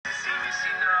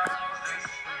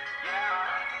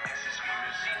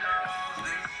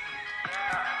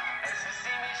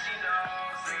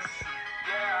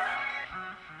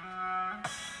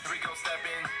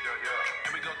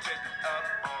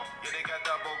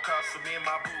cuss, so me and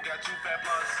my boo got 2 fat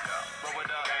blunts. Roll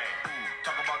it up,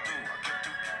 talk about do, give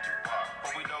two,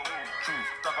 but we know truth.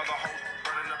 Talk about the host,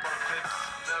 burning the bird clips.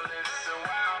 Now listen,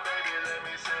 wow, baby, let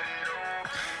me set it on.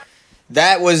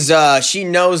 That was She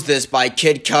Knows This by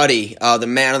Kid Cudi, the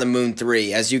Man on the Moon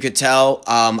 3. As you could tell,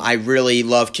 I really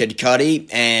love Kid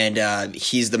Cudi, and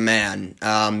he's the man.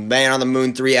 Man on the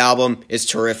Moon 3 album is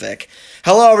terrific.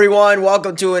 Hello, everyone.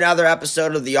 Welcome to another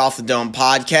episode of the Off the Dome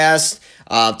podcast.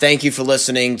 Thank you for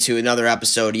listening to another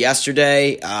episode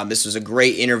yesterday. This was a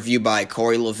great interview by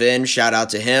Corey Levin. Shout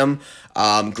out to him.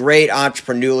 Great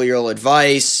entrepreneurial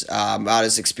advice about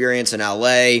his experience in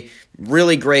LA.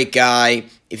 Really great guy.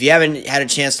 If you haven't had a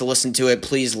chance to listen to it,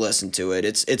 please listen to it.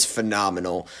 It's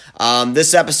phenomenal.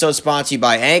 This episode is sponsored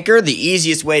by Anchor, the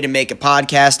easiest way to make a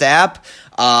podcast app.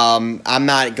 I'm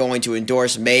not going to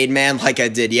endorse Made Man like I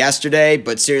did yesterday,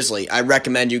 but seriously, I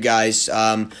recommend you guys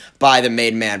buy the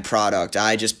Made Man product.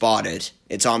 I just bought it.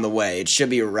 It's on the way. It should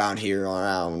be around here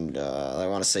around, I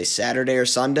want to say Saturday or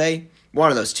Sunday. One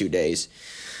of those 2 days.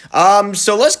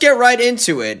 So let's get right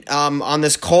into it on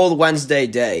this cold Wednesday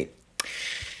day.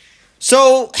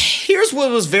 So here's what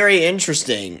was very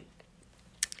interesting.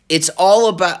 It's all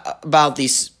about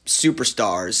these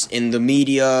superstars in the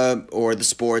media or the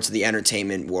sports or the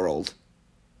entertainment world.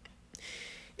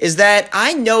 Is that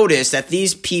I noticed that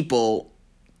these people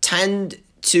tend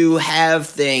to have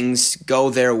things go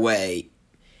their way,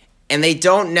 and they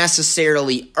don't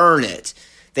necessarily earn it.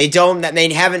 They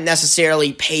haven't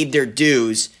necessarily paid their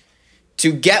dues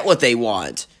to get what they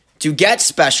want, to get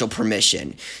special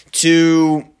permission,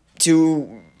 to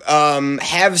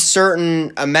have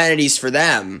certain amenities for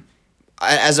them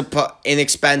in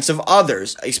expense of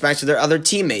others, expense of their other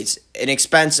teammates, in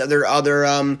expense of their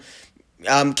other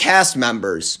cast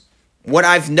members. What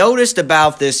I've noticed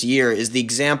about this year is the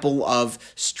example of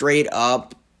straight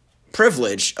up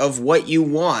privilege of what you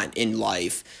want in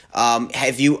life.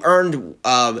 Have you earned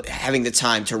having the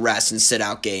time to rest and sit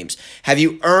out games? Have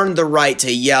you earned the right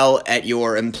to yell at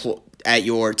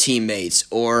your teammates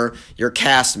or your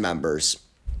cast members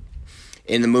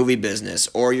in the movie business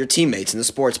or your teammates in the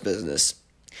sports business?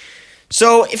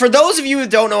 So for those of you who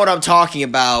don't know what I'm talking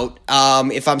about,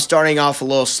 if I'm starting off a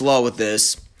little slow with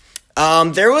this,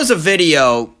 there was a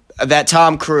video that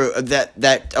Tom Cruise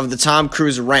that of the Tom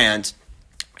Cruise rant.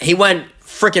 He went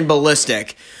freaking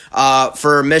ballistic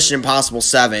for Mission Impossible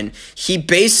 7. He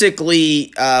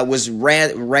basically was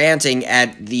ranting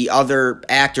at the other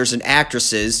actors and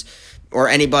actresses or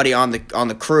anybody on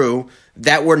the crew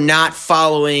that were not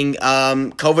following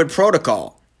COVID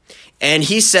protocol. And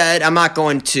he said, I'm not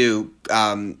going to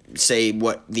say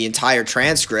what the entire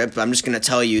transcript, but I'm just going to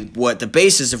tell you what the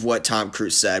basis of what Tom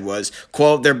Cruise said was,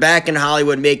 quote, they're back in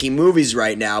Hollywood making movies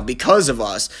right now because of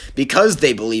us, because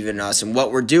they believe in us and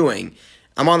what we're doing.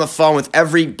 I'm on the phone with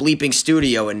every bleeping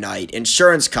studio at night,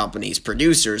 insurance companies,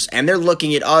 producers, and they're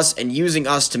looking at us and using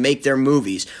us to make their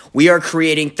movies. We are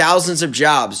creating thousands of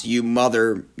jobs, you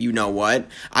mother, you know what.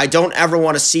 I don't ever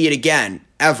want to see it again,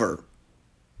 ever.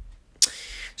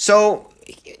 So,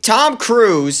 Tom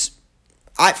Cruise,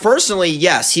 personally,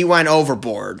 yes, he went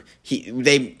overboard.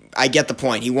 I get the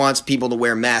point. He wants people to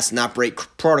wear masks, not break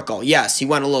protocol. Yes, he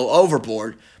went a little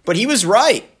overboard, but he was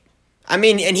right. I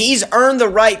mean, and he's earned the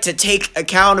right to take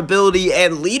accountability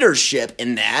and leadership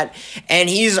in that, and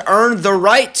he's earned the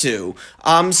right to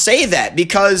say that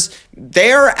because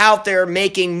they're out there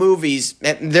making movies,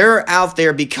 and they're out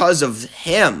there because of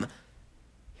him.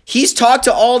 He's talked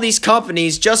to all these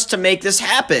companies just to make this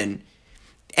happen.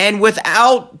 And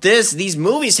without these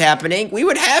movies happening, we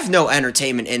would have no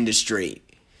entertainment industry.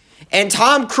 And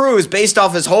Tom Cruise, based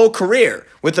off his whole career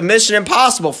with the Mission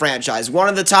Impossible franchise, one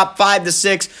of the top 5 to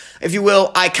 6, if you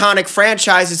will, iconic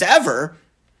franchises ever.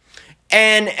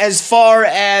 And as far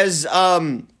as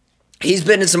he's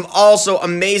been in some also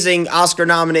amazing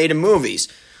Oscar-nominated movies,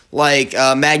 like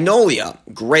Magnolia,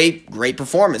 great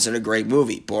performance in a great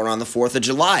movie. Born on the 4th of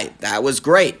July, that was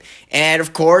great. And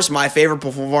of course, my favorite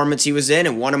performance he was in,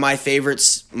 and one of my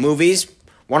favorite movies,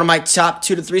 one of my top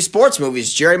 2 to 3 sports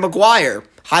movies, Jerry Maguire.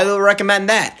 Highly recommend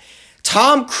that.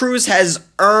 Tom Cruise has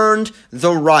earned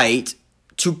the right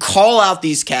to call out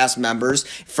these cast members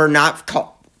for not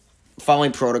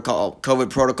following COVID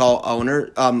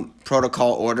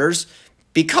protocol orders,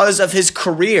 because of his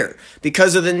career,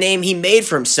 because of the name he made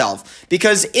for himself.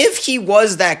 Because if he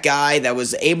was that guy that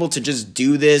was able to just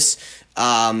do this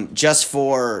just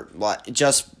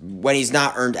when he's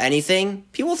not earned anything,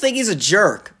 people think he's a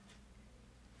jerk.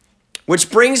 Which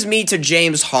brings me to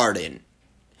James Harden.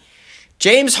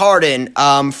 James Harden,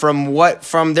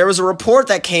 there was a report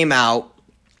that came out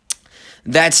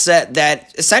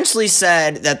that essentially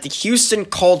said that the Houston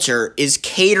culture is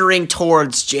catering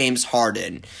towards James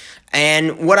Harden.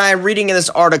 And what I'm reading in this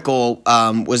article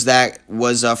was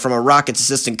from a Rockets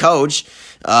assistant coach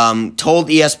told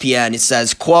ESPN. It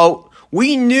says, quote,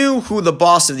 "We knew who the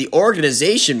boss of the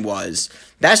organization was.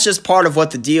 That's just part of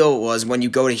what the deal was when you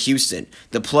go to Houston.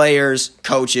 The players,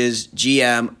 coaches,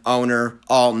 GM, owner,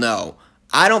 all know.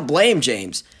 I don't blame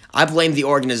James. I blame the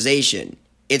organization.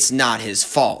 It's not his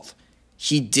fault.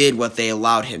 He did what they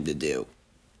allowed him to do."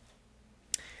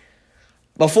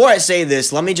 Before I say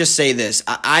this, let me just say this.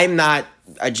 I'm not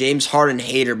a James Harden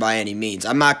hater by any means.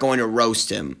 I'm not going to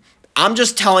roast him. I'm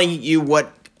just telling you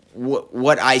what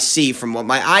I see from what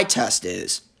my eye test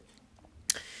is.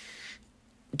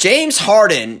 James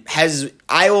Harden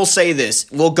I will say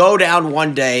this, will go down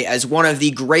one day as one of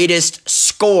the greatest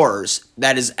scorers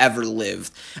that has ever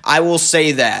lived. I will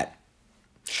say that.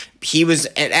 He was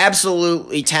an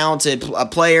absolutely talented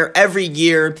player. Every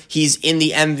year, he's in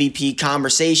the MVP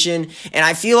conversation. And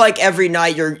I feel like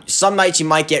some nights you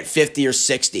might get 50 or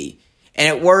 60. And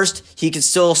at worst, he could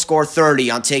still score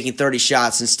 30 on taking 30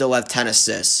 shots and still have 10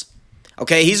 assists.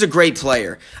 Okay, he's a great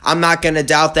player. I'm not going to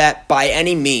doubt that by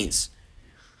any means.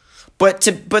 But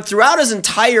throughout his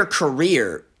entire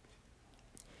career,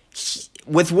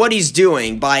 with what he's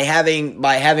doing by having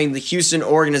the Houston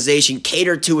organization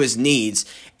cater to his needs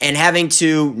and having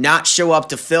to not show up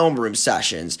to film room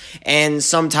sessions and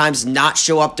sometimes not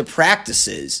show up to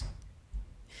practices,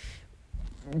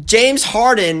 James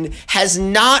Harden has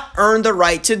not earned the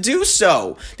right to do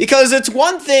so. Because it's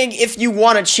one thing if you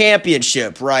won a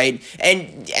championship, right?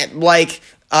 And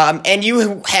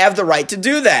you have the right to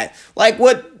do that.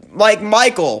 Like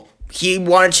Michael, he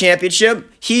won a championship.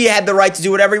 He had the right to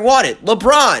do whatever he wanted.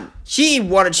 LeBron, he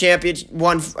won a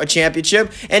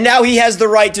championship, and now he has the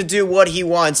right to do what he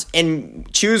wants and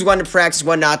choose when to practice,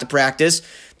 when not to practice.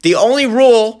 The only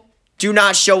rule, do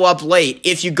not show up late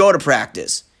if you go to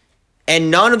practice.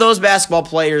 And none of those basketball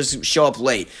players show up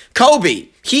late. Kobe,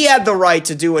 he had the right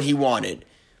to do what he wanted.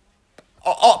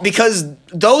 Because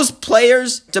those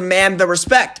players demand the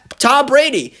respect. Tom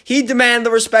Brady, he demanded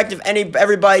the respect of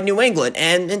everybody in New England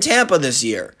and in Tampa this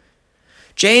year.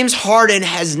 James Harden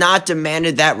has not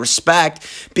demanded that respect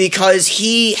because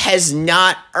he has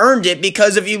not earned it.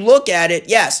 Because if you look at it,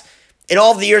 yes, in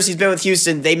all of the years he's been with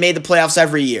Houston, they made the playoffs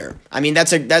every year. I mean,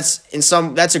 that's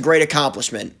a great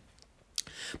accomplishment.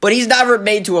 But he's never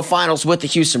made to a finals with the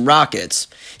Houston Rockets.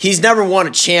 He's never won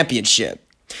a championship.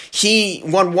 He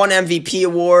won one MVP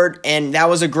award, and that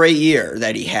was a great year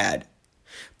that he had.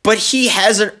 But he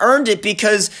hasn't earned it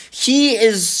because he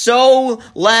is so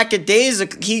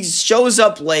lackadaisical. He shows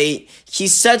up late. He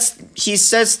sets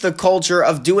the culture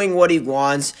of doing what he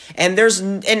wants. And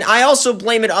I also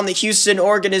blame it on the Houston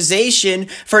organization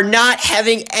for not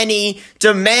having any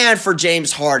demand for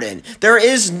James Harden. There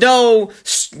is no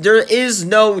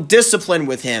discipline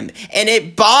with him. And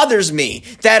it bothers me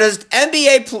that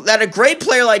that a great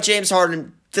player like James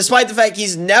Harden, despite the fact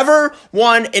he's never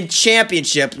won a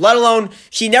championship, let alone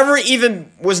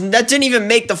didn't even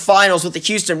make the finals with the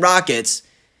Houston Rockets,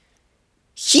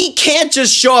 he can't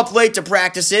just show up late to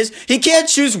practices. He can't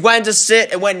choose when to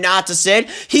sit and when not to sit.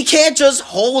 He can't just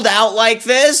hold out like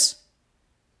this.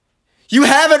 You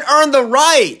haven't earned the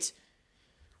right.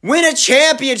 Win a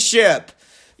championship.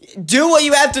 Do what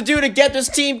you have to do to get this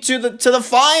team to the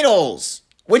finals,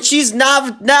 which he's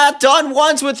not done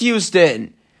once with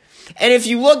Houston. And if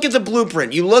you look at the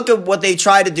blueprint, you look at what they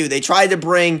tried to do. They tried to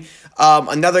bring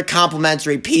another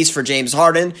complimentary piece for James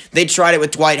Harden. They tried it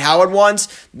with Dwight Howard once.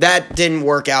 That didn't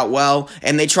work out well.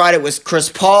 And they tried it with Chris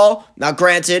Paul. Now,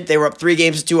 granted, they were up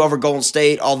 3-2 over Golden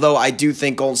State, although I do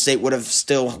think Golden State would have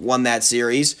still won that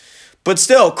series. But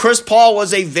still, Chris Paul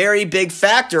was a very big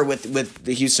factor with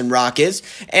the Houston Rockets.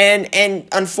 And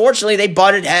unfortunately, they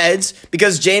butted heads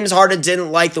because James Harden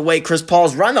didn't like the way Chris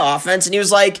Paul's run the offense. And he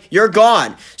was like, you're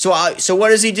gone. So what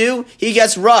does he do? He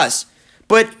gets Russ.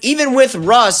 But even with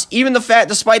Russ,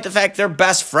 despite the fact they're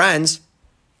best friends,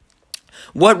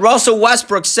 what Russell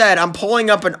Westbrook said, I'm pulling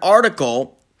up an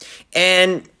article,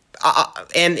 and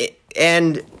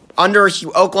under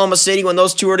Oklahoma City, when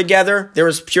those two were together, there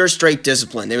was pure straight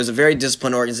discipline. There was a very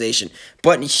disciplined organization.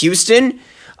 But in Houston,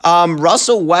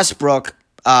 Russell Westbrook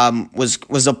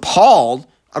was appalled.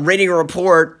 I'm reading a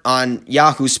report on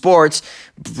Yahoo Sports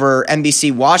for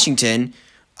NBC Washington.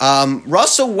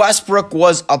 Russell Westbrook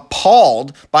was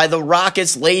appalled by the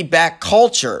Rockets' laid-back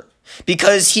culture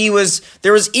because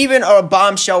there was even a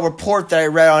bombshell report that I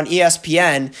read on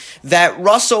ESPN that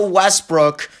Russell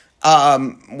Westbrook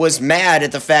was mad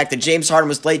at the fact that James Harden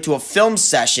was late to a film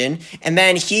session, and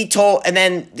then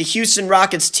the Houston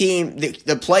Rockets team,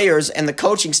 the players and the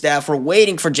coaching staff were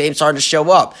waiting for James Harden to show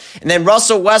up. And then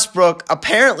Russell Westbrook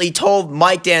apparently told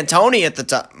Mike D'Antoni at the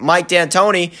time, Mike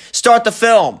D'Antoni, start the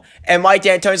film. And Mike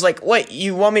D'Antoni's like, wait,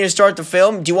 you want me to start the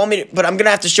film? Do you want me to, but I'm going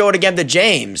to have to show it again to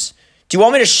James. Do you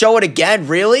want me to show it again?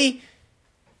 Really?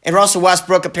 And Russell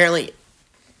Westbrook apparently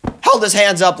held his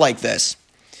hands up like this.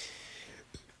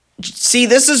 See,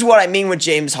 this is what I mean with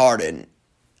James Harden.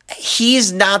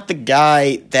 He's not the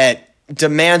guy that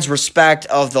demands respect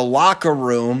of the locker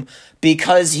room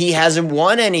because he hasn't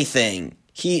won anything.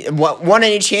 He won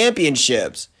any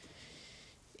championships.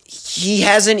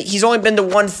 He's only been to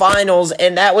one finals,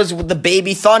 and that was with the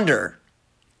Baby Thunder.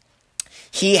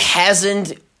 He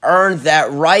hasn't earned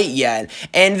that right yet.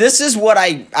 And this is what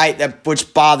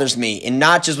which bothers me, and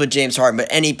not just with James Harden, but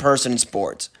any person in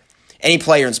sports. Any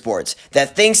player in sports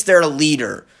that thinks they're a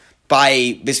leader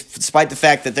despite the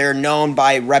fact that they're known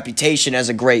by reputation as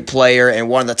a great player and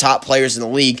one of the top players in the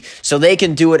league, so they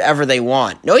can do whatever they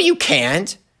want. No, you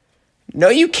can't. No,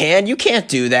 you can't. You can't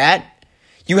do that.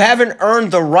 You haven't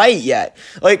earned the right yet.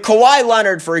 Like Kawhi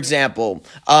Leonard, for example.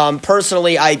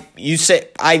 Personally,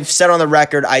 I've said on the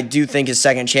record, I do think his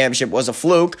second championship was a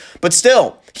fluke, but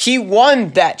still, he won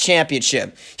that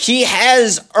championship. He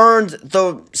has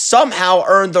somehow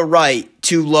earned the right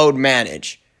to load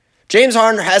manage. James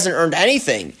Harden hasn't earned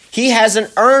anything. He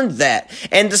hasn't earned that.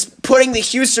 And just putting the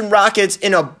Houston Rockets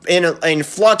in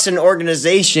flux in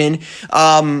organization,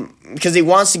 because he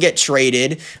wants to get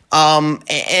traded,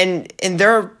 and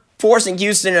they're forcing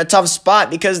Houston in a tough spot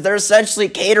because they're essentially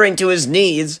catering to his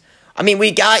needs. I mean,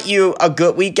 we got you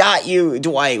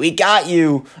Dwight, we got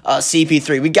you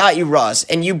CP3, we got you Russ,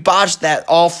 and you botched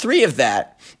all three of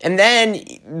that. And then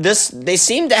they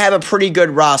seem to have a pretty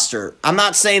good roster. I'm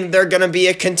not saying they're going to be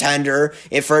a contender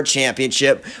for a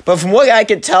championship, but from what I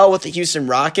could tell with the Houston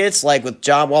Rockets, like with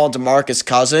John Wall and DeMarcus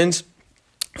Cousins,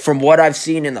 from what I've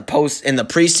seen in the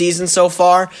preseason so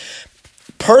far,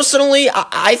 personally,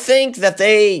 I think that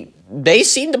they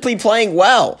seem to be playing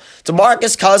well.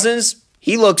 DeMarcus Cousins,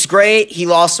 he looks great. He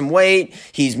lost some weight.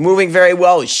 He's moving very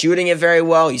well. He's shooting it very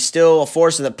well. He's still a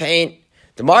force in the paint.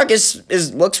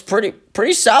 DeMarcus looks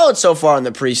pretty solid so far in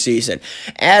the preseason,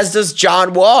 as does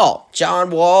John Wall. John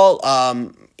Wall,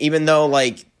 even though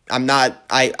I'm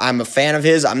a fan of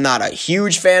his, I'm not a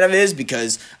huge fan of his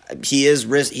because he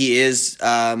is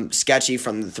sketchy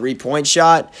from the 3-point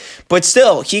shot, but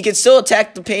still, he can still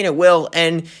attack the paint at will,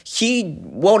 and he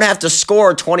won't have to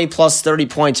score 20 plus 30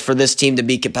 points for this team to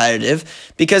be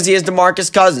competitive because he has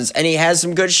DeMarcus Cousins, and he has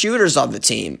some good shooters on the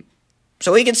team.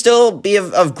 So he can still be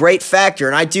a great factor,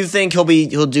 and I do think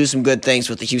he'll do some good things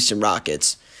with the Houston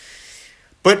Rockets.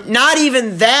 But not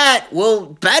even that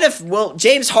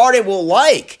James Harden will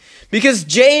like, because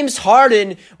James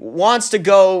Harden wants to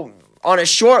go on a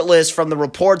short list from the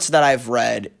reports that I've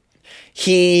read.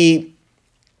 He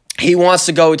wants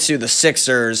to go to the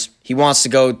Sixers. He wants to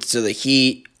go to the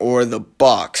Heat or the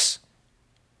Bucks.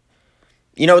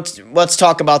 Let's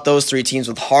talk about those three teams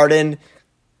with Harden.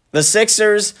 The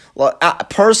Sixers,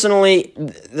 personally,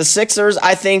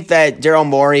 I think that Daryl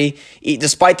Morey,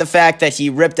 despite the fact that he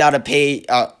ripped out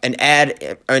an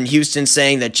ad in Houston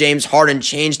saying that James Harden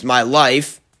changed my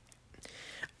life,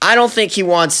 I don't think he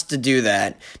wants to do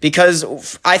that,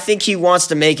 because I think he wants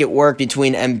to make it work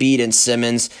between Embiid and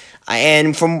Simmons.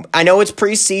 And I know it's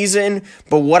preseason,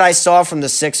 but what I saw from the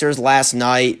Sixers last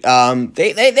night,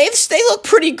 they look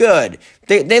pretty good.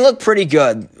 They look pretty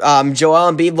good.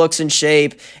 Joel Embiid looks in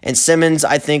shape, and Simmons,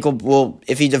 I think, will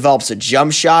if he develops a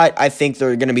jump shot, I think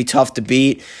they're going to be tough to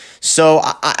beat. So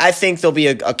I think they'll be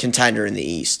a contender in the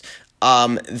East.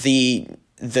 The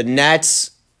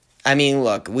Nets, I mean,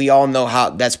 look, we all know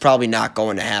how that's probably not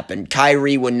going to happen.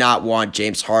 Kyrie would not want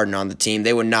James Harden on the team.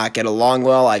 They would not get along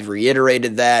well. I've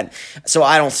reiterated that. So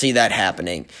I don't see that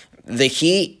happening. The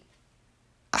Heat,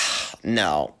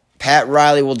 no. Pat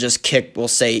Riley will just kick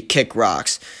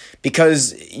rocks.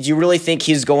 Because you really think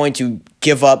he's going to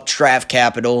give up draft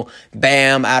capital,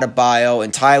 Bam Adebayo,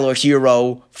 and Tyler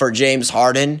Hero for James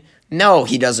Harden? No,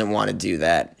 he doesn't want to do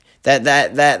that.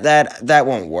 That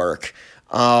won't work.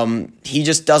 He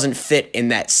just doesn't fit in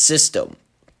that system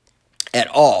at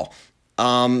all.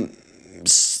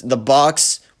 The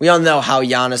Bucks, we all know how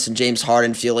Giannis and James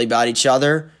Harden feel about each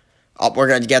other. We're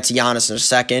going to get to Giannis in a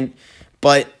second,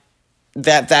 but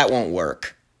that won't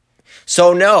work.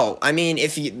 So no, I mean,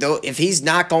 if he's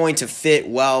not going to fit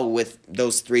well with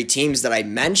those three teams that I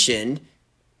mentioned,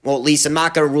 well, at least I'm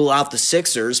not going to rule out the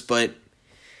Sixers, but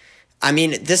I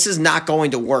mean, this is not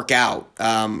going to work out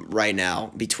right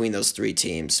now between those three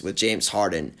teams with James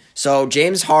Harden. So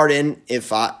James Harden,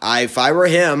 if I were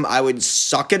him, I would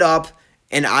suck it up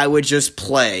and I would just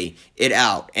play it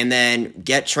out and then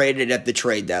get traded at the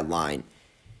trade deadline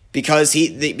because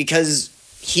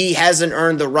he hasn't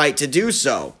earned the right to do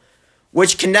so.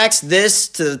 Which connects this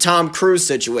to the Tom Cruise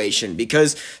situation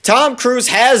because Tom Cruise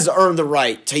has earned the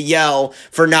right to yell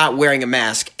for not wearing a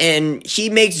mask. And he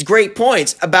makes great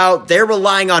points about they're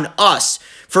relying on us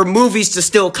for movies to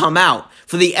still come out,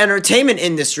 for the entertainment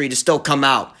industry to still come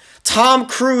out. Tom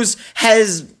Cruise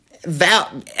has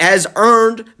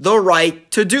earned the right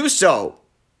to do so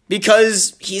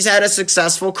because he's had a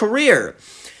successful career.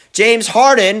 James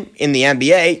Harden in the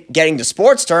NBA, getting to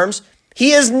sports terms,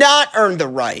 he has not earned the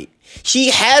right. He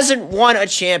hasn't won a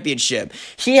championship.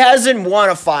 He hasn't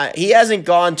He hasn't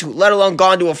gone to, let alone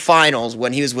gone to a finals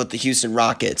when he was with the Houston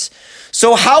Rockets.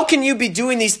 So how can you be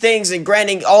doing these things and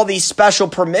granting all these special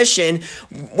permission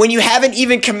when you haven't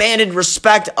even commanded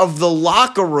respect of the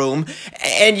locker room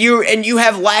and you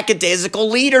have lackadaisical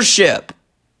leadership?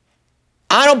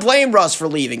 I don't blame Russ for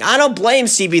leaving. I don't blame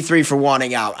CB3 for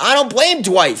wanting out. I don't blame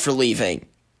Dwight for leaving.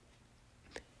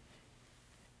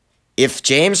 If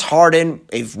James Harden,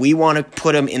 if we want to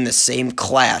put him in the same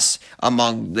class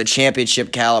among the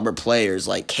championship caliber players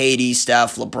like KD,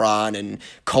 Steph, LeBron, and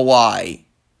Kawhi,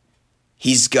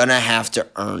 he's going to have to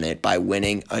earn it by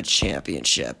winning a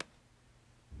championship.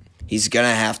 He's going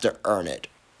to have to earn it.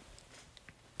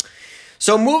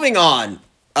 So moving on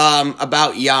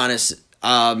about Giannis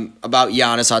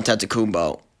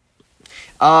Antetokounmpo.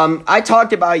 I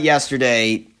talked about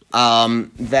yesterday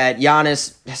that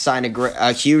Giannis signed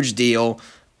a huge deal,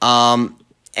 and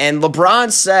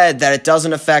LeBron said that it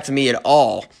doesn't affect me at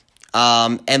all.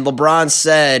 And LeBron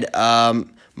said,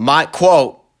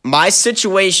 my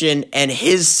situation and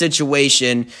his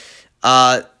situation,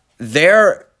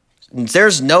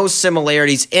 there's no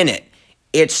similarities in it.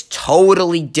 It's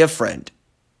totally different.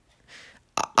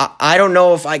 I don't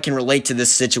know if I can relate to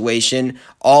this situation.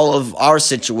 All of our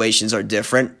situations are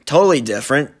different, totally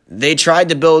different. They tried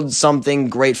to build something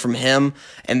great from him,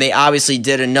 and they obviously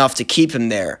did enough to keep him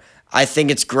there. I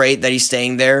think it's great that he's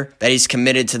staying there, that he's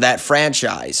committed to that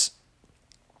franchise.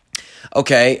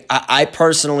 Okay, I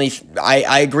personally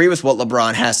agree with what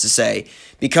LeBron has to say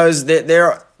because they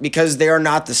are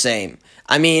not the same.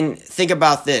 I mean, think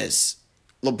about this.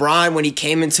 LeBron, when he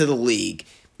came into the league,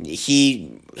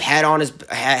 he had on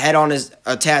his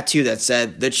a tattoo that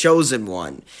said "The Chosen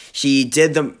One." He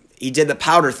did the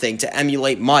powder thing to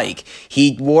emulate Mike.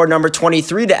 He wore number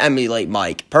 23 to emulate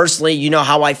Mike. Personally, you know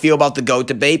how I feel about the GOAT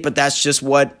debate, but that's just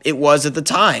what it was at the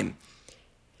time.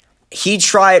 He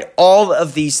tried all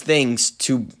of these things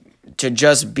to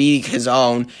just be his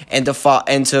own and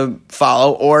to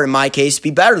follow, or in my case, be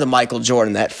better than Michael Jordan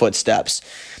in that footsteps.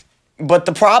 But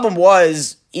the problem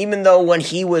was, even though when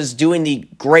he was doing the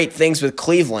great things with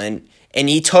Cleveland, and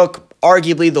he took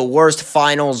arguably the worst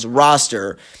finals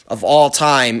roster of all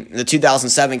time, the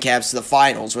 2007 Cavs to the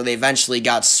finals, where they eventually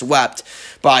got swept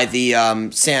by the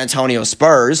San Antonio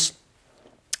Spurs.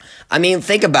 I mean,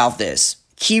 think about this.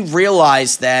 He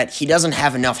realized that he doesn't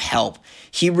have enough help.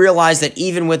 He realized that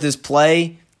even with his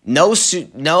play, no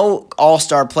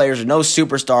all-star players or no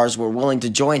superstars were willing to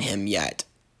join him yet.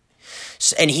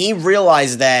 And he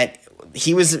realized that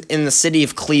he was in the city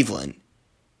of Cleveland.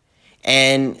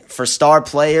 And for star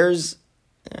players,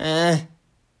 that's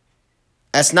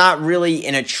not really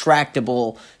an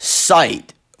attractable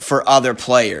sight for other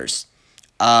players.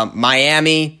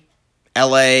 Miami,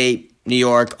 LA, New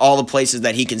York, all the places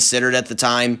that he considered at the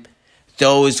time,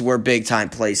 those were big-time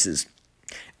places.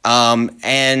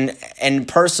 And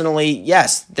personally,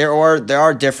 yes, there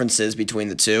are differences between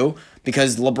the two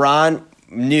because LeBron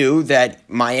knew that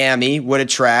Miami would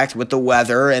attract with the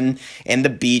weather and the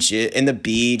beach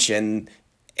and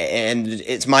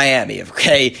it's Miami,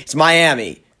 okay? It's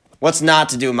Miami. What's not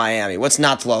to do in Miami? What's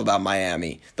not to love about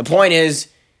Miami? The point is,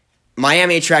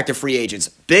 Miami attracted free agents.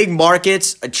 Big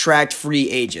markets attract free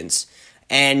agents.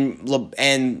 And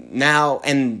now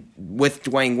with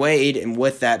Dwayne Wade and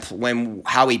with that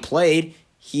how he played,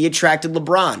 he attracted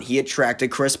LeBron. He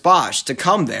attracted Chris Bosh to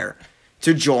come there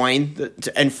to join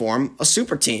and form a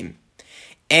super team.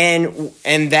 And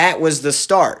that was the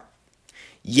start.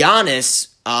 Giannis,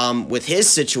 with his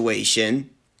situation,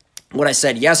 what I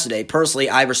said yesterday, personally,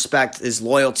 I respect his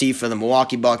loyalty for the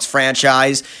Milwaukee Bucks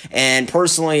franchise. And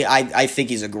personally, I think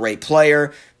he's a great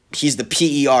player. He's the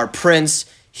PER prince.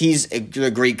 He's a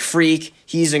Greek freak.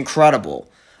 He's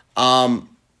incredible.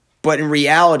 But in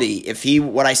reality,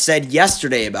 what I said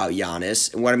yesterday about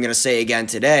Giannis, and what I'm going to say again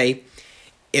today,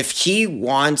 if he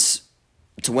wants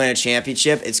to win a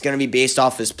championship, it's going to be based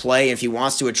off his play. If he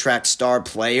wants to attract star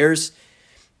players,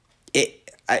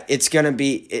 it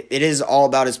is all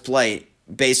about his play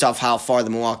based off how far the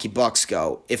Milwaukee Bucks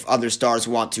go if other stars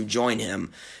want to join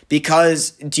him.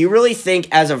 Because do you really think,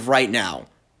 as of right now,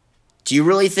 do you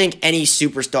really think any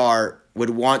superstar would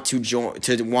want to join,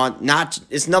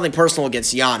 it's nothing personal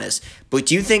against Giannis, but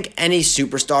do you think any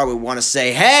superstar would want to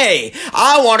say, hey,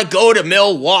 I want to go to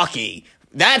Milwaukee.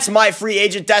 That's my free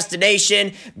agent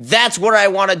destination. That's where I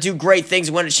want to do great things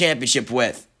and win a championship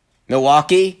with.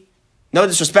 Milwaukee? No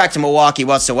disrespect to Milwaukee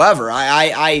whatsoever.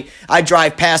 I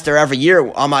drive past there every year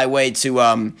on my way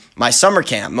to my summer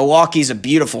camp. Milwaukee's a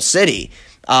beautiful city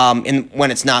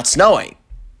when it's not snowing.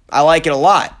 I like it a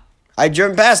lot. I've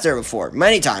driven past there before,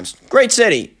 many times. Great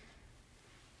city.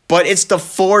 But it's the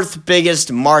fourth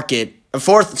biggest market. Not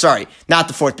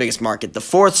the fourth biggest market. The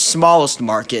fourth smallest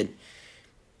market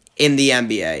in the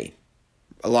NBA,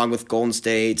 along with Golden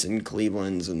State's and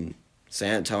Cleveland's and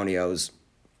San Antonio's.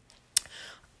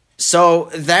 So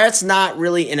that's not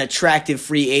really an attractive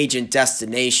free agent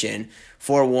destination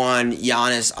for one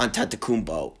Giannis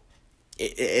Antetokounmpo.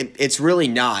 It's really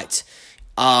not.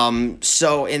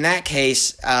 So in that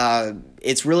case,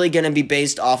 it's really going to be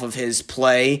based off of his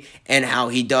play and how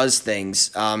he does things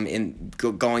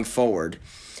going forward.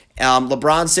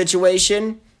 LeBron's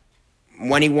situation,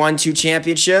 when he won 2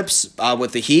 championships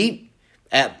with the Heat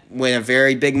with a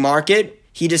very big market,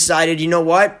 he decided, you know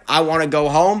what, I want to go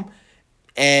home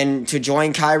and to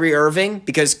join Kyrie Irving,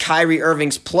 because Kyrie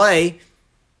Irving's play,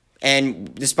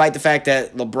 and despite the fact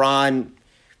that LeBron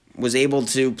was able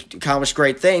to accomplish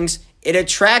great things, it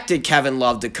attracted Kevin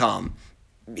Love to come.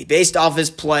 Based off his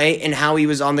play and how he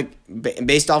was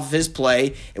based off of his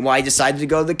play and why he decided to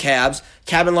go to the Cavs,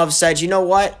 Kevin Love said, you know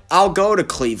what, I'll go to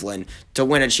Cleveland to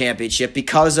win a championship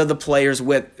because of the players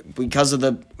because of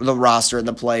the roster and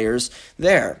the players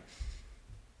there.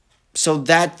 So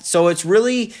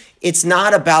it's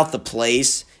not about the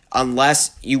place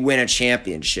unless you win a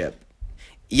championship.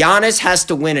 Giannis has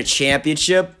to win a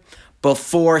championship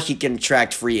before he can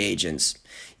attract free agents.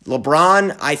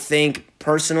 LeBron, I think,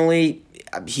 personally,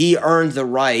 he earned the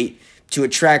right to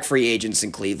attract free agents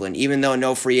in Cleveland, even though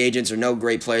no free agents or no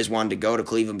great players wanted to go to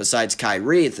Cleveland besides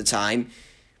Kyrie at the time.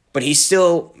 But he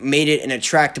still made it an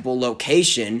attractable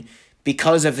location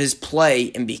because of his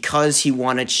play and because he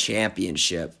won a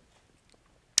championship.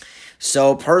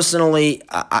 So personally,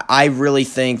 I really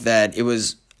think that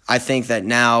I think that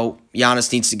now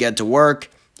Giannis needs to get to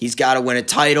work. He's got to win a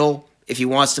title if he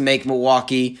wants to make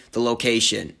Milwaukee the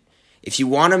location. If you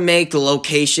want to make the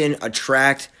location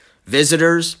attract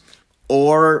visitors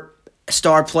or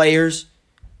star players,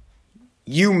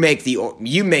 you make the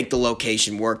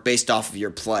location work based off of your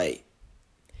play.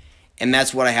 And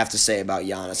that's what I have to say about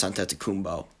Giannis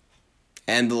Antetokounmpo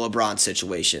and the LeBron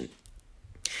situation.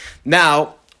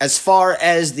 Now, as far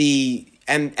as the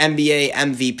NBA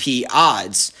MVP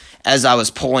odds, as I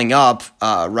was pulling up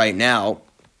right now,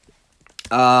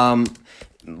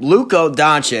 Luka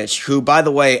Doncic, who, by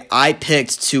the way, I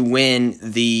picked to win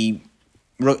the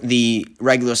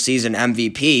regular season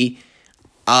MVP.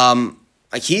 I'm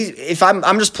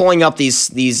just pulling up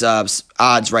these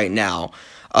odds right now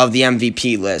of the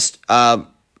MVP list.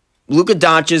 Luka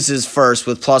Doncic is first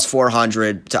with plus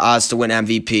 400 to odds to win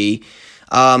MVP.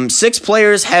 6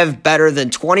 players have better than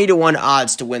 20-1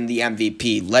 odds to win the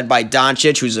MVP, led by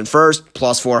Doncic, who's in first,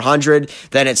 plus 400.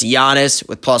 Then it's Giannis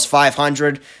with plus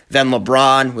 500. Then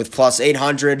LeBron with plus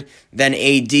 800. Then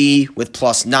AD with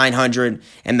plus 900.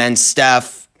 And then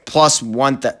Steph plus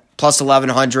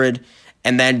 1,100.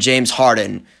 And then James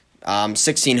Harden,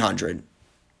 1,600.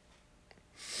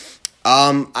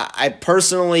 I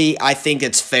personally think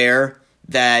it's fair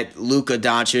that Luka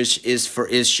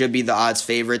Doncic should be the odds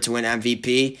favorite to win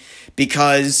MVP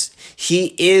because he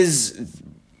is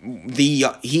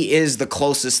the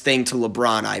closest thing to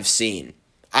LeBron I've seen.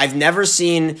 I've never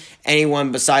seen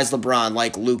anyone besides LeBron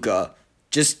like Luka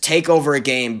just take over a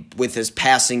game with his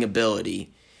passing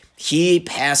ability.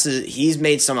 He's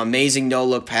made some amazing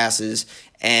no-look passes,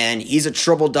 and he's a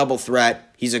triple-double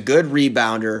threat. He's a good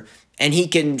rebounder, and he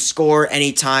can score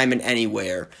anytime and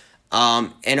anywhere.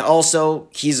 And also,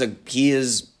 he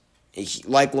is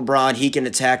like LeBron. He can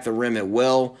attack the rim at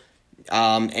will,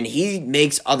 and he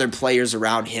makes other players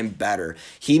around him better.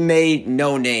 He made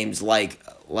no names like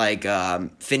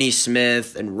Finney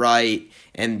Smith and Wright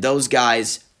and those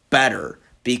guys better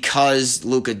because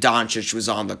Luka Doncic was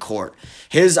on the court.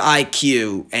 His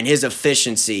IQ and his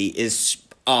efficiency is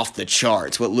off the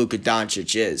charts. What Luka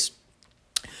Doncic is.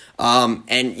 And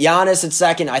Giannis at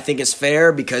second, I think, is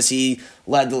fair because he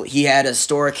had a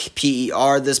historic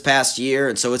PER this past year,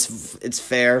 and so it's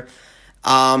fair.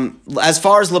 As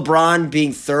far as LeBron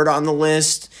being third on the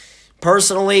list,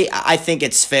 personally, I think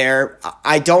it's fair.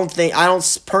 I think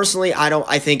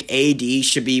AD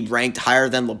should be ranked higher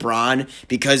than LeBron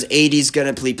because AD's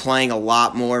going to be playing a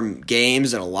lot more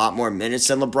games and a lot more minutes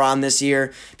than LeBron this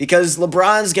year because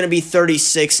LeBron's going to be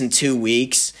 36 in 2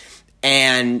 weeks.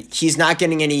 And he's not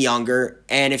getting any younger.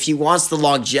 And if he wants the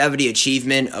longevity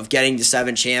achievement of getting to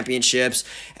 7 championships,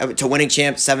 to winning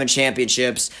 7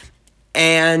 championships,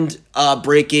 and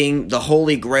breaking the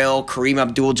Holy Grail Kareem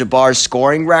Abdul-Jabbar's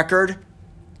scoring record,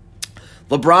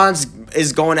 LeBron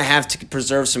is going to have to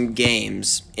preserve some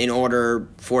games in order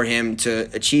for him to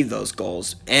achieve those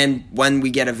goals. And when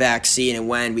we get a vaccine and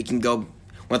when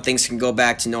things can go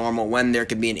back to normal, when there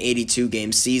could be an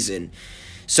 82-game season.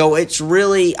 So it's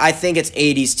really, I think it's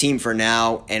AD's team for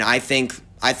now, and I think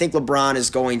LeBron is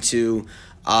going to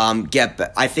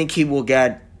I think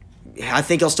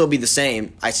he'll still be the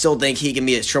same. I still think he can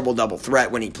be a triple-double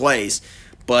threat when he plays,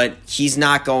 but he's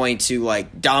not going to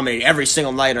dominate every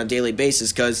single night on a daily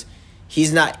basis because he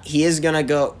is going to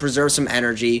go preserve some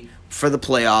energy for the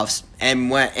playoffs and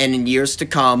in years to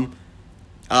come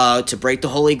to break the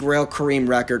Holy Grail Kareem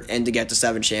record and to get to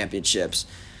 7 championships.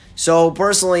 So,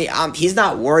 personally, he's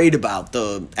not worried about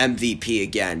the MVP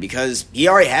again because he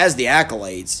already has the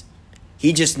accolades.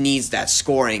 He just needs that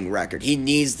scoring record. He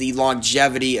needs the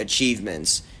longevity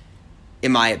achievements,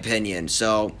 in my opinion.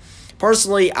 So,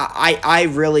 personally, I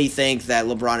really think that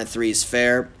LeBron at 3 is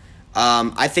fair.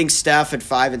 I think Steph at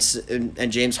 5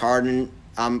 and James Harden.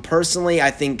 Personally,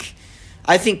 I think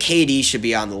KD should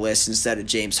be on the list instead of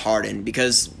James Harden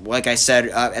because, like I said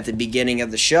at the beginning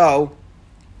of the show,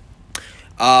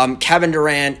 Kevin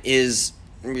Durant is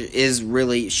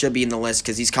really should be in the list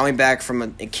because he's coming back from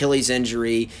an Achilles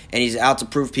injury and he's out to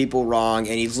prove people wrong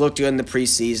and he's looked good in the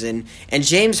preseason. And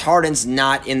James Harden's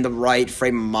not in the right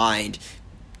frame of mind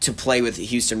to play with the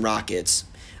Houston Rockets.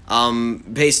 You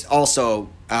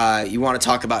want to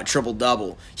talk about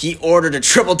triple-double. He ordered a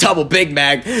triple-double Big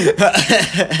Mac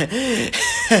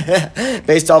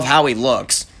based off how he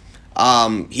looks.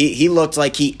 He looked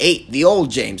like he ate the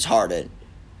old James Harden.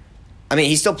 I mean,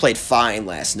 he still played fine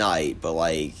last night, but,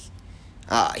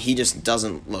 he just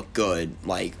doesn't look good,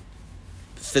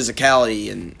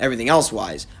 physicality and everything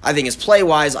else-wise. I think his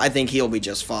play-wise, I think he'll be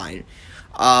just fine.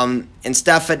 And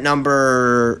Steph at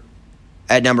number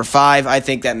 5, I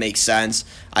think that makes sense.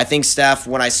 I think Steph,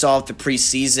 when I saw the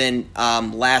preseason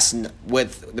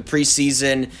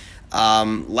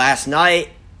last night,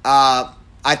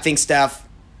 I think Steph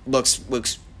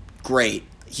looks great.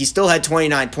 He still had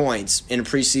 29 points in a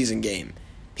preseason game.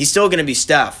 He's still going to be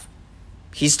Steph.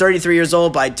 He's 33 years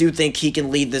old, but I do think he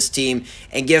can lead this team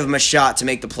and give him a shot to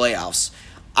make the playoffs.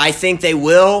 I think they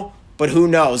will, but who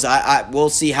knows? We'll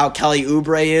see how Kelly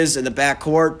Oubre is in the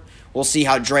backcourt. We'll see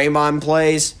how Draymond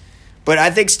plays. But I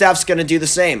think Steph's going to do the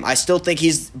same. I still think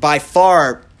he's by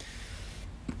far...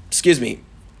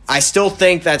 I still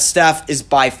think that Steph is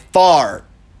by far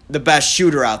the best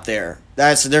shooter out there.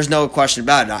 There's no question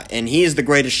about it. And he is the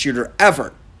greatest shooter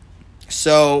ever.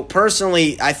 So,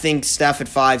 personally, I think Steph at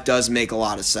 5 does make a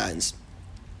lot of sense.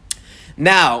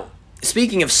 Now,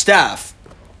 speaking of Steph,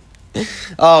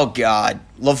 oh, God.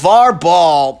 LaVar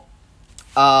Ball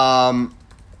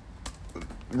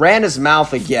ran his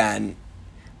mouth again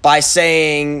by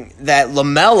saying that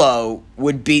LaMelo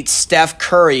would beat Steph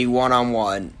Curry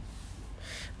one-on-one.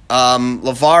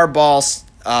 LaVar Ball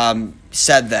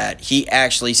said that. He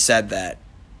actually said that.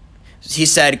 He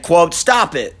said, quote,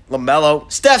 "Stop it,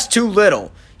 LaMelo. Steph's too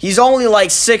little. He's only like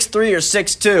 6'3 or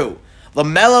 6'2.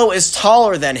 LaMelo is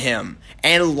taller than him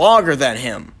and longer than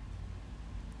him."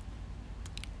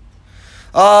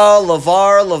 Oh,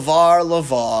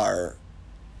 LaVar.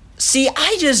 See,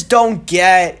 I just don't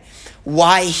get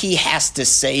why he has to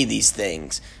say these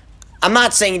things. I'm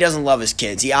not saying he doesn't love his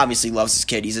kids. He obviously loves his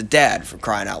kid. He's a dad, for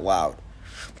crying out loud.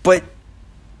 But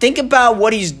think about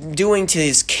what he's doing to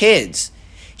his kids.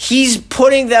 He's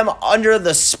putting them under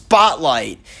the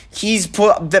spotlight.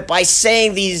 By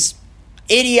saying these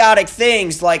idiotic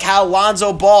things like how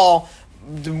Lonzo Ball,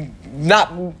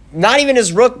 not even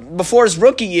before his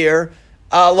rookie year,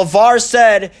 LaVar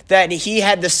said that he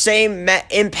had the same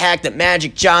impact that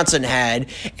Magic Johnson had,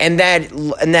 and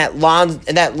that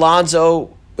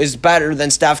Lonzo is better than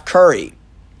Steph Curry.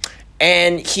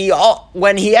 And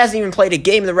when he hasn't even played a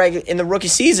game in the rookie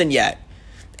season yet.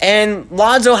 And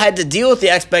Lonzo had to deal with the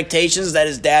expectations that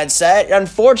his dad set.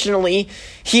 Unfortunately,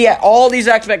 he had all these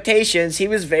expectations. He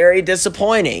was very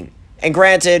disappointing. And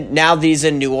granted, now that he's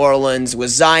in New Orleans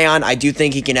with Zion, I do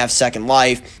think he can have second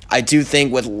life. I do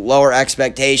think with lower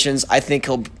expectations, I think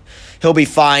he'll be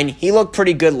fine. He looked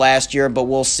pretty good last year, but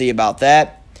we'll see about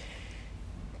that.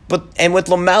 And with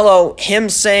LaMelo, him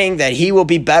saying that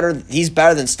he's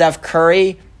better than Steph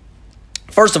Curry.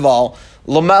 First of all,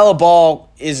 LaMelo Ball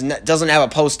doesn't have a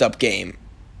post-up game.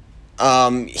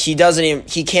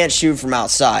 He can't shoot from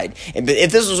outside. But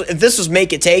if this was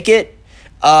make it take it,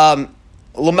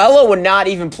 LaMelo would not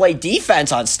even play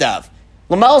defense on Steph.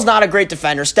 LaMelo's not a great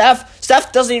defender.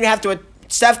 Steph doesn't even have to.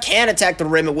 Steph can attack the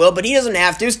rim at will, but he doesn't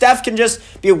have to. Steph can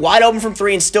just be wide open from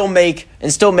three and still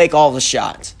make all the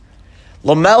shots.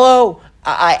 LaMelo,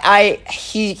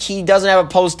 he doesn't have a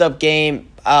post-up game,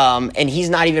 and he's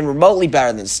not even remotely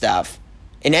better than Steph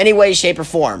in any way, shape, or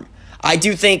form. I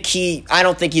don't think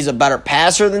he's a better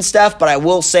passer than Steph, but I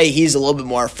will say he's a little bit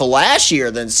more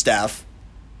flashier than Steph.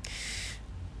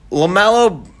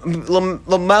 LaMelo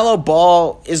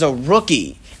Ball is a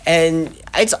rookie, and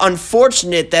it's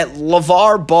unfortunate that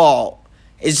LaVar Ball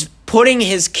is putting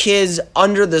his kids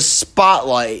under the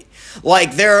spotlight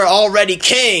like they're already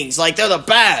kings, like they're the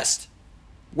best.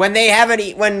 When they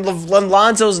haven't, when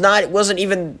Lonzo's wasn't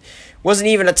even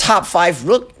a top 5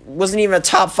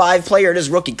 player in his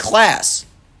rookie class.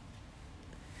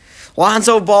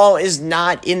 Lonzo Ball is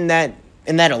not in that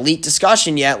elite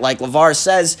discussion yet, like LaVar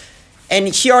says, and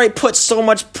he already put so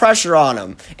much pressure on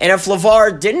him. And if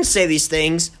LaVar didn't say these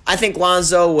things, I think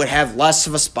Lonzo would have less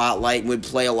of a spotlight and would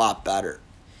play a lot better.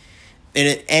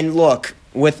 And look,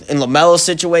 in LaMelo's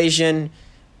situation,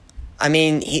 I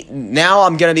mean, now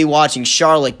I'm going to be watching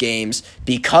Charlotte games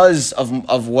because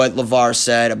of what LaVar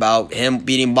said about him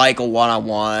beating Michael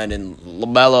one-on-one and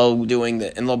LaMelo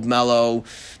LaMelo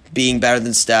being better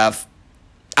than Steph.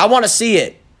 I want to see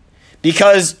it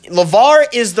because LaVar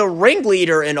is the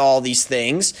ringleader in all these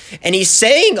things, and he's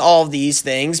saying all these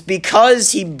things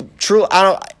because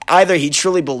either he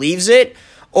truly believes it,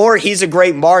 or he's a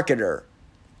great marketer,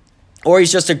 or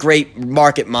he's just a great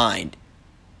market mind.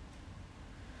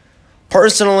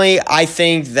 Personally, I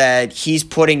think that he's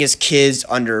putting his kids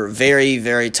under very,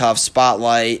 very tough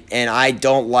spotlight, and I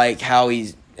don't like how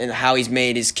he's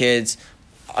made his kids,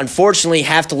 unfortunately,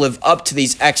 have to live up to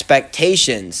these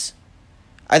expectations.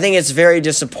 I think it's very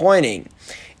disappointing,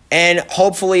 and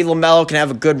hopefully LaMelo can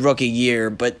have a good rookie year.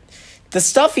 But the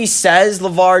stuff he says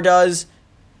LaVar does,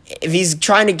 if he's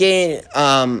trying to gain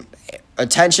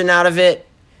attention out of it,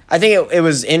 I think it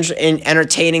was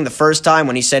entertaining the first time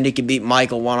when he said he could beat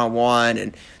Michael one-on-one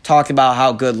and talked about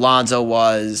how good Lonzo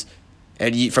was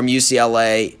from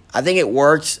UCLA. I think it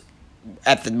worked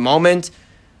at the moment,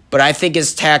 but I think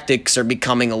his tactics are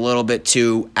becoming a little bit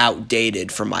too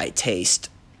outdated for my taste.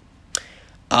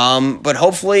 But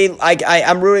hopefully,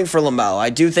 I'm rooting for LaMelo.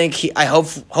 I do think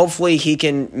hopefully he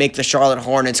can make the Charlotte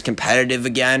Hornets competitive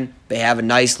again. They have a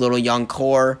nice little young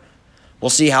core. We'll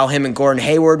see how him and Gordon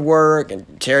Hayward work,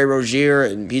 and Terry Rozier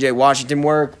and PJ Washington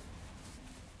work.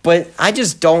 But I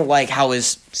just don't like how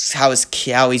he's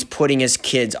putting his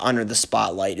kids under the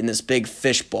spotlight in this big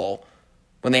fishbowl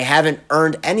when they haven't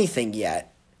earned anything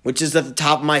yet. Which is at the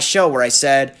top of my show where I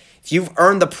said, if you've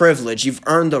earned the privilege, you've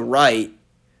earned the right.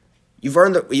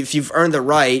 If you've earned the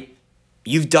right,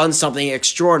 you've done something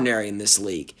extraordinary in this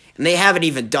league, and they haven't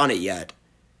even done it yet.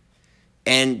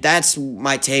 And that's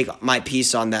my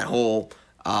piece on that whole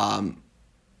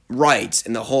rights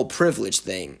and the whole privilege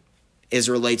thing as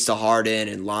it relates to Harden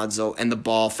and Lonzo and the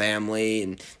Ball family,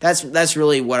 and that's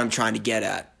really what I'm trying to get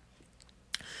at.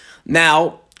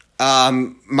 Now,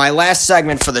 my last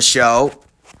segment for the show,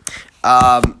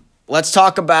 let's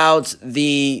talk about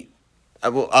the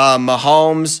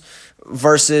Mahomes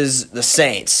versus the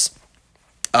Saints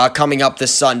coming up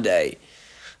this Sunday.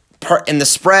 In the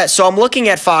spread, so I'm looking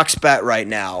at Fox Bet right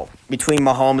now between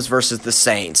Mahomes versus the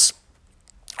Saints.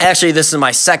 Actually, this is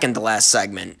my second to last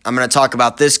segment. I'm going to talk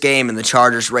about this game and the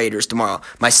Chargers-Raiders tomorrow.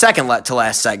 My second to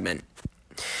last segment.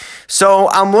 So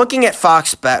I'm looking at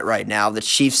Fox Bet right now, the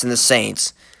Chiefs and the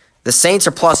Saints. The Saints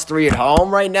are +3 at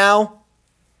home right now.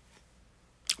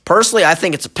 Personally, I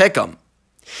think it's a pick'em.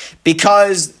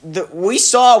 Because we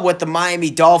saw what the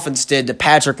Miami Dolphins did to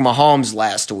Patrick Mahomes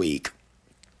last week.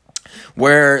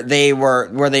 Where they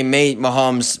made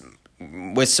Mahomes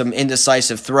with some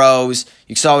indecisive throws.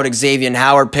 You saw what Xavier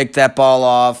Howard picked that ball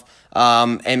off,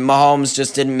 and Mahomes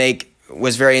just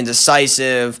was very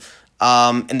indecisive.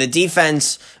 And the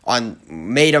defense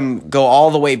made him go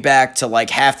all the way back to like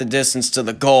half the distance to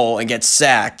the goal and get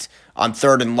sacked on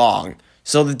 3rd and long.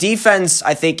 So the defense,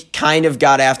 I think, kind of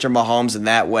got after Mahomes in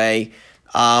that way.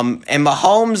 And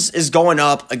Mahomes is going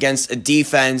up against a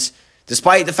defense.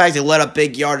 Despite the fact they let up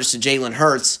big yardage to Jalen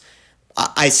Hurts,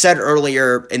 I said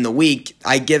earlier in the week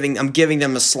I'm giving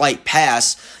them a slight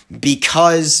pass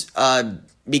because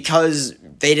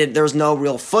there was no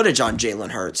real footage on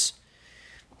Jalen Hurts.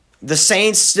 the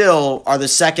Saints still are the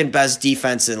second best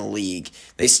defense in the league.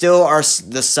 They still are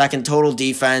the second total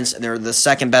defense, and they're the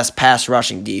second best pass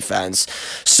rushing defense.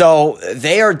 So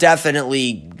they are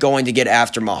definitely going to get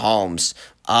after Mahomes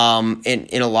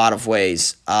in a lot of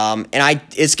ways.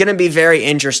 It's going to be very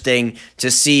interesting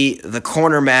to see the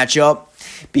corner matchup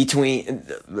between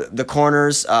the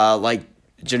corners like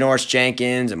Janoris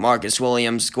Jenkins and Marcus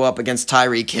Williams go up against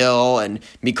Tyreek Hill and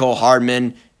Mecole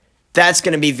Hardman. That's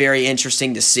going to be very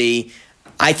interesting to see.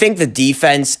 I think the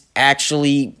defense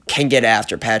actually can get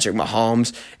after Patrick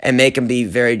Mahomes and make him be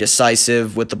very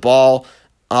decisive with the ball.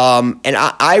 And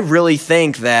I really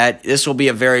think that this will be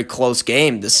a very close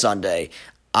game this Sunday.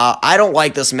 I don't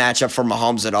like this matchup for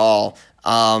Mahomes at all.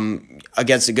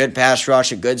 Against a good pass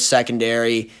rush, a good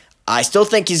secondary, I still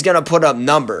think he's going to put up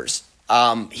numbers.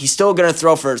 He's still going to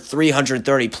throw for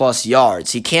 330-plus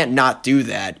yards. He can't not do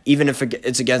that, even if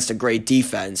it's against a great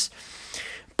defense.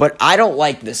 But I don't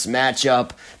like this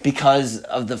matchup because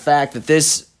of the fact that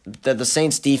the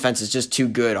Saints' defense is just too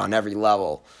good on every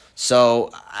level.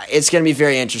 So it's going to be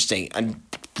very interesting. And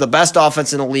the best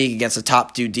offense in the league against the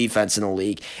top 2 defense in the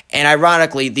league. And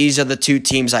ironically, these are the 2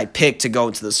 teams I picked to go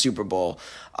into the Super Bowl.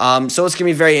 So it's going to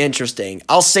be very interesting.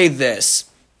 I'll say this.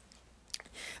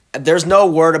 There's no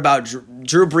word about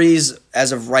Drew Brees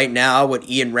as of right now. What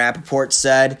Ian Rappaport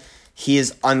said, he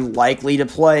is unlikely to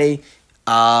play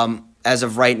as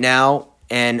of right now.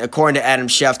 And according to Adam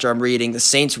Schefter, I'm reading, the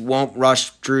Saints won't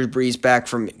rush Drew Brees back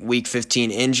from Week 15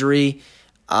 injury.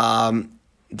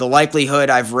 The likelihood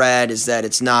I've read is that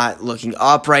it's not looking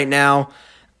up right now.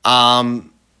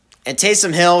 And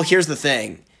Taysom Hill, here's the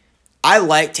thing. I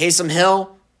like Taysom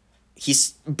Hill.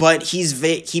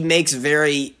 He makes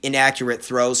very inaccurate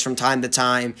throws from time to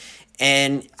time,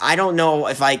 and I don't know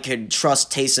if I could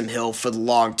trust Taysom Hill for the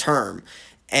long term.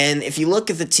 And if you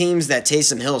look at the teams that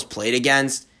Taysom Hill's played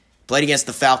against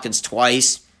the Falcons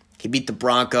twice. He beat the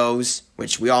Broncos,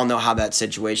 which we all know how that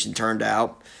situation turned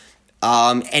out.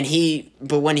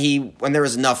 But when there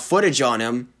was enough footage on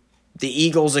him, the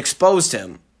Eagles exposed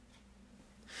him.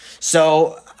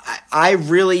 So I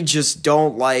really just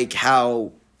don't like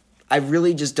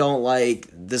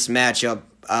this matchup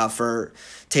for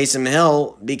Taysom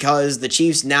Hill because the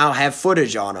Chiefs now have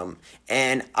footage on him.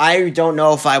 And I don't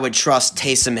know if I would trust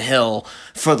Taysom Hill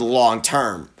for the long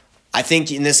term. I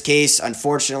think in this case,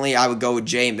 unfortunately, I would go with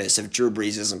Jameis if Drew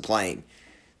Brees isn't playing.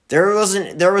 There was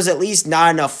at least not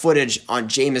enough footage on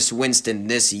Jameis Winston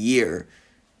this year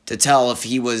to tell if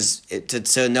he was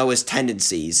to know his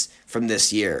tendencies from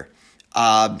this year.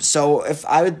 So if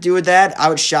I would do that, I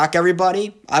would shock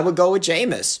everybody. I would go with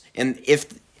Jameis. And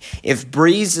if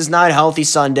Breeze is not healthy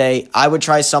Sunday, I would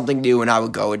try something new and I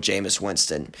would go with Jameis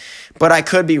Winston. But I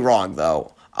could be wrong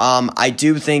though. I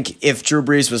do think if Drew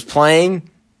Brees was playing,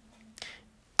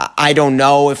 I don't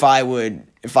know if I would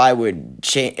probably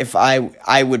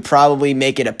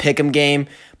make it a pick'em game.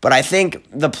 But I think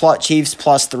the Chiefs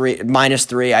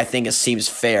 -3 I think it seems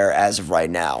fair as of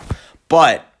right now.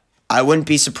 But I wouldn't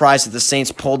be surprised if the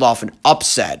Saints pulled off an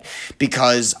upset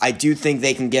because I do think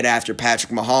they can get after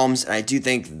Patrick Mahomes, and I do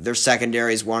think their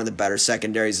secondary is one of the better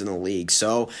secondaries in the league.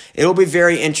 So it'll be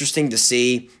very interesting to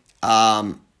see.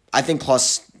 I think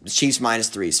Chiefs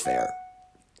 -3 is fair.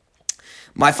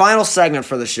 My final segment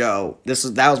for the show,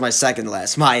 that was my second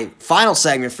last. My final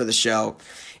segment for the show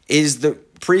is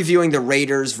previewing the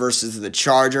Raiders versus the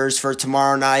Chargers for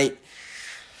tomorrow night.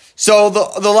 So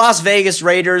the Las Vegas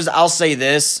Raiders, I'll say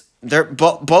this.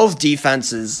 Both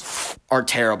defenses are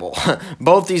terrible.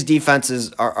 Both these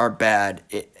defenses are bad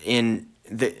in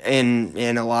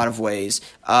a lot of ways.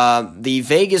 The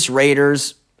Vegas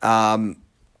Raiders, I'm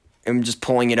just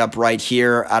pulling it up right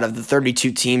here. Out of the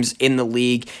 32 teams in the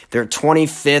league, they're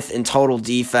 25th in total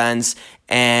defense,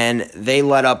 and they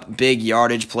let up big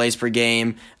yardage plays per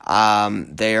game.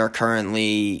 They are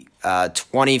currently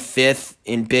 25th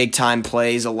in big-time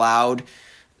plays allowed.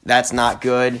 That's not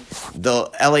good. The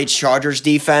LA Chargers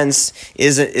defense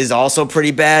is also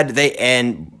pretty bad.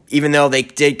 Even though they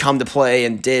did come to play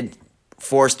and did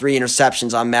force 3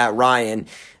 interceptions on Matt Ryan,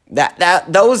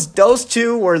 those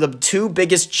two were the 2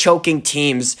 biggest choking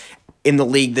teams in the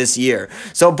league this year.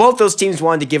 So both those teams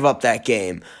wanted to give up that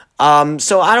game.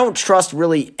 So I don't trust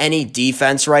really any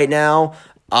defense right now.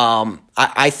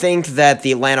 I think that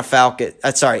the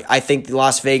I think the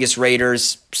Las Vegas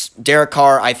Raiders, Derek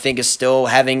Carr, I think is still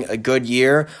having a good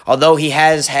year, although he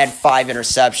has had 5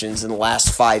 interceptions in the last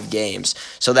 5 games.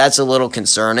 So that's a little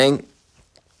concerning.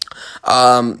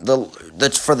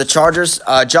 For the Chargers,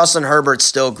 Justin Herbert's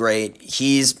still great.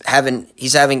 He's having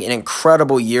an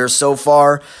incredible year so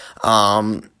far.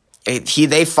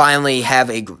 They finally have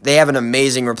an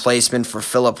amazing replacement for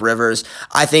Phillip Rivers.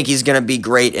 I think he's going to be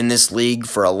great in this league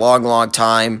for a long, long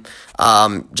time.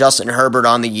 Justin Herbert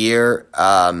on the year,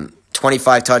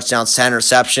 25 touchdowns, 10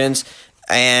 receptions,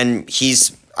 and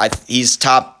he's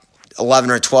top 11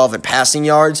 or 12 in passing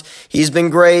yards. He's been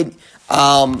great.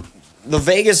 The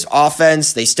Vegas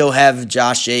offense, they still have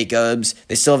Josh Jacobs.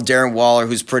 They still have Darren Waller,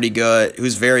 who's pretty good,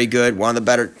 who's very good,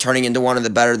 turning into one of the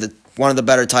better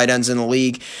tight ends in the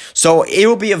league. So it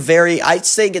will be I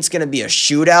think it's going to be a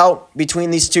shootout between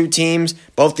these two teams.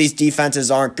 Both these defenses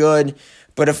aren't good.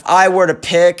 But if I were to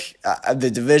pick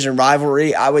the division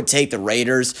rivalry, I would take the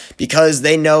Raiders because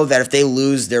they know that if they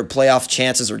lose, their playoff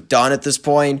chances are done at this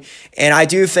point. And I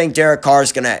do think Derek Carr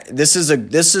is gonna. This is a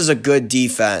good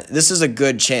defense. This is a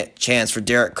good chance for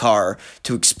Derek Carr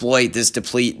to exploit this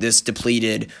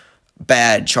depleted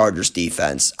bad Chargers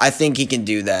defense. I think he can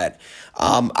do that.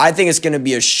 I think it's going to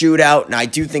be a shootout, and I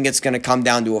do think it's going to come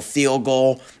down to a field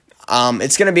goal.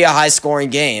 It's going to be a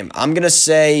high-scoring game. I'm going to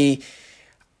say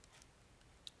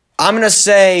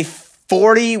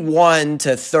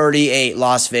 41-38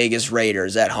 Las Vegas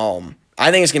Raiders at home.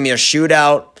 I think it's going to be a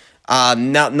shootout.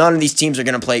 None of these teams are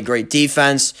going to play great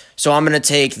defense, so I'm going to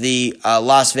take the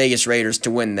Las Vegas Raiders to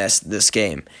win this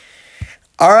game.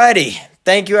 Alrighty.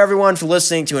 Thank you, everyone, for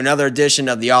listening to another edition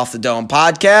of the Off the Dome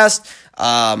podcast.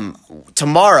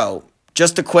 Tomorrow,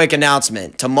 just a quick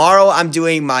announcement. Tomorrow, I'm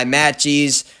doing my Matt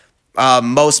G's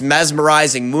most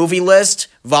mesmerizing movie list,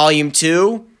 Volume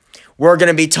 2. We're going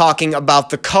to be talking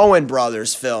about the Coen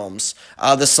brothers films,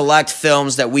 the select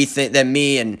films that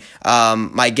me and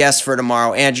my guest for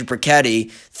tomorrow, Andrew Perchetti,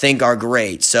 think are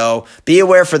great. So be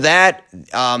aware for that.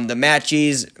 The Matt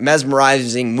G's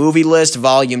mesmerizing movie list,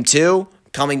 Volume 2.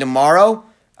 Coming tomorrow.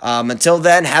 Until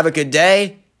then, have a good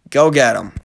day. Go get 'em.